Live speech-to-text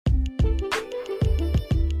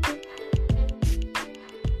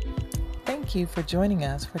Thank you for joining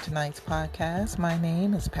us for tonight's podcast. My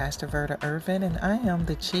name is Pastor Verda Irvin, and I am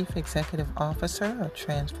the Chief Executive Officer of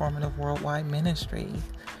Transformative Worldwide Ministries.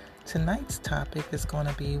 Tonight's topic is going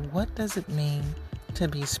to be, what does it mean to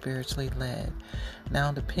be spiritually led?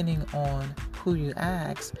 Now, depending on who you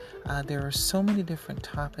ask, there are so many different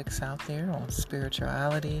topics out there on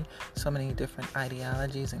spirituality, so many different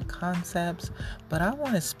ideologies and concepts, but I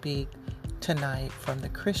want to speak tonight from the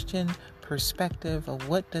Christian perspective of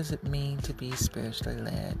what does it mean to be spiritually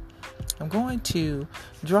led. I'm going to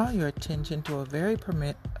draw your attention to a very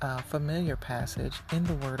familiar passage in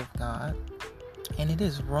the Word of God, and it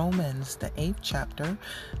is Romans, the 8th chapter,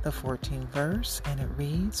 the 14th verse, and it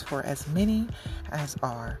reads, "For as many as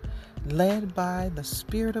are led by the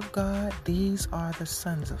Spirit of God, these are the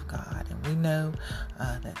sons of God." And we know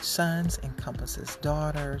that sons encompasses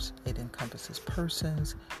daughters, it encompasses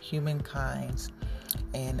persons, humankinds,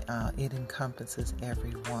 and it encompasses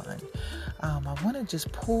everyone. I want to just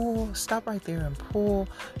stop right there and pull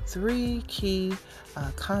three key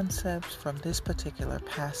concepts from this particular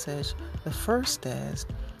passage. The first is,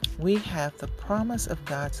 we have the promise of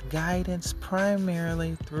God's guidance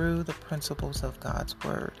primarily through the principles of God's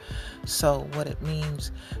Word. So what it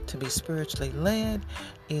means to be spiritually led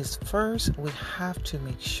is, first, we have to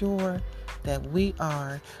make sure that we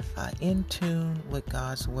are in tune with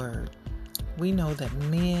God's Word. We know that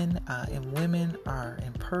men and women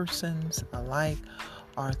and persons alike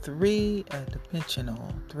are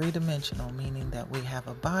three-dimensional, meaning that we have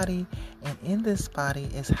a body, and in this body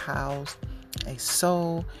is housed a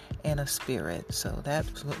soul and a spirit. So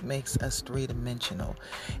that's what makes us three-dimensional.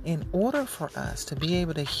 In order for us to be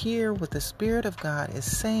able to hear what the Spirit of God is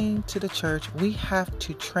saying to the church, we have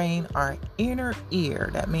to train our inner ear.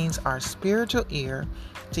 That means our spiritual ear,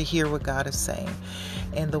 to hear what God is saying.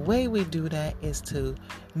 And the way we do that is to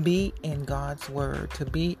be in God's Word, to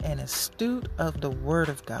be an astute of the Word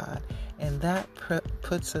of God. And that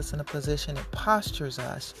puts us in a position, it postures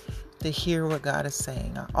us to hear what God is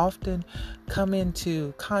saying. I often come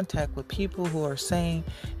into contact with people who are saying,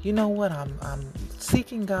 you know what, I'm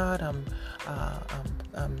seeking God, I'm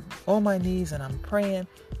on my knees and I'm praying,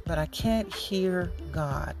 but I can't hear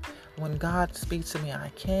God. When God speaks to me, I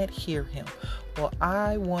can't hear Him. Well,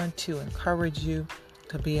 I want to encourage you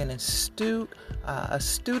to be a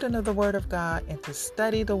student of the Word of God and to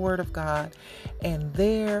study the Word of God. And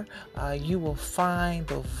there you will find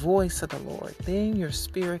the voice of the Lord. Then your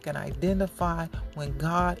spirit can identify when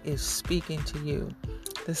God is speaking to you.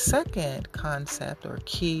 The second concept or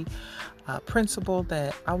key principle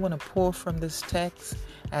that I want to pull from this text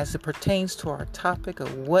as it pertains to our topic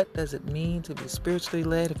of what does it mean to be spiritually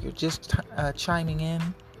led, if you're just chiming in.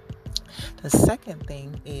 The second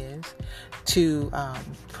thing is to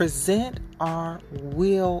present our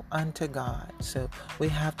will unto God. So we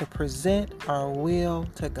have to present our will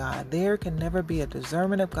to God. There can never be a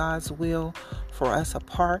discernment of God's will for us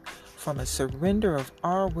apart from a surrender of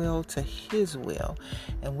our will to His will.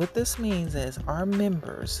 And what this means is our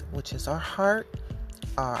members, which is our heart,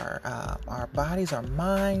 our bodies, our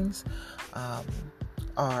minds,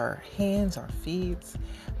 our hands, our feet,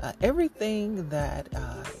 everything that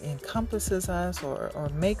encompasses us or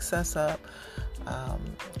makes us up,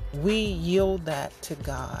 we yield that to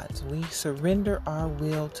God. We surrender our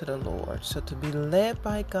will to the Lord. So to be led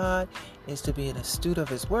by God is to be an astute of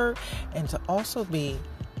His Word, and to also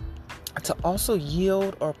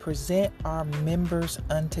yield or present our members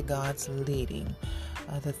unto God's leading.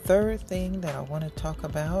 The third thing that I want to talk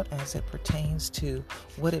about as it pertains to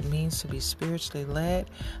what it means to be spiritually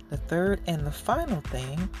led, the third and the final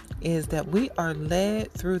thing is that we are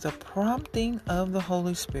led through the prompting of the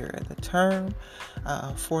Holy Spirit. The term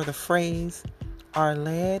for the phrase "are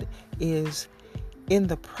led" is in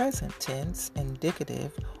the present tense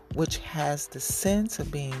indicative, which has the sense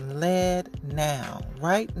of being led now.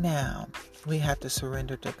 Right now, we have to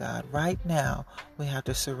surrender to God. Right now, we have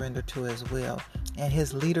to surrender to His will. And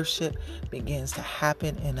His leadership begins to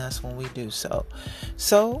happen in us when we do so.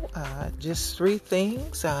 So, just three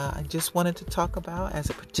things I just wanted to talk about as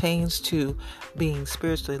it pertains to being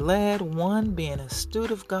spiritually led. One, being a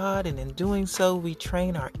student of God, and in doing so, we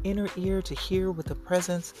train our inner ear to hear what the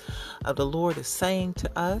presence of the Lord is saying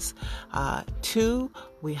to us. Two,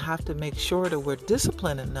 we have to make sure that we're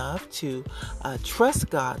disciplined enough to trust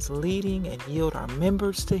God's leading and yield our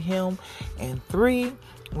members to Him. And three,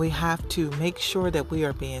 We have to make sure that we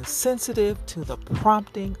are being sensitive to the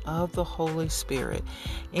prompting of the Holy Spirit.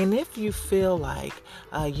 And if you feel like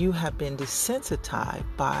you have been desensitized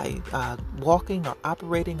by walking or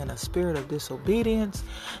operating in a spirit of disobedience,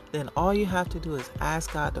 then all you have to do is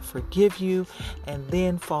ask God to forgive you and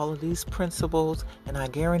then follow these principles. And I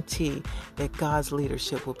guarantee that God's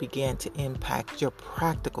leadership will begin to impact your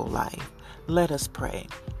practical life. Let us pray.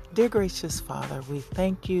 Dear gracious Father, we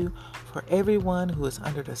thank you for everyone who is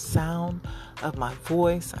under the sound of my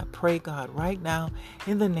voice. I pray, God, right now,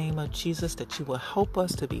 in the name of Jesus, that you will help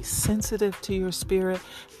us to be sensitive to your spirit,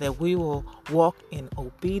 that we will walk in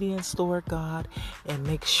obedience, Lord God, and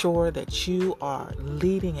make sure that you are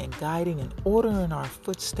leading and guiding and ordering our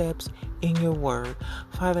footsteps in your word.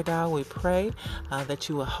 Father God, we pray that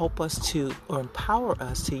you will help us to, or empower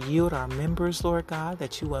us to yield our members, Lord God,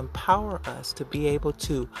 that you will empower us to be able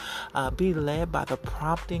to be led by the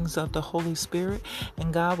promptings of the Holy Spirit.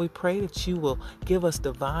 And God, we pray that you will give us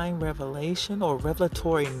divine revelation or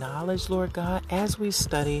revelatory knowledge, Lord God, as we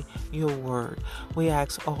study your word. We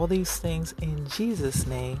ask all these things in Jesus'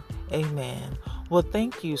 name. Amen. Well,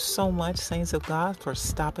 thank you so much, saints of God, for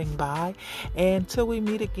stopping by. And until we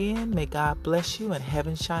meet again, may God bless you and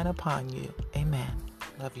heaven shine upon you. Amen.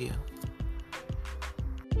 Love you.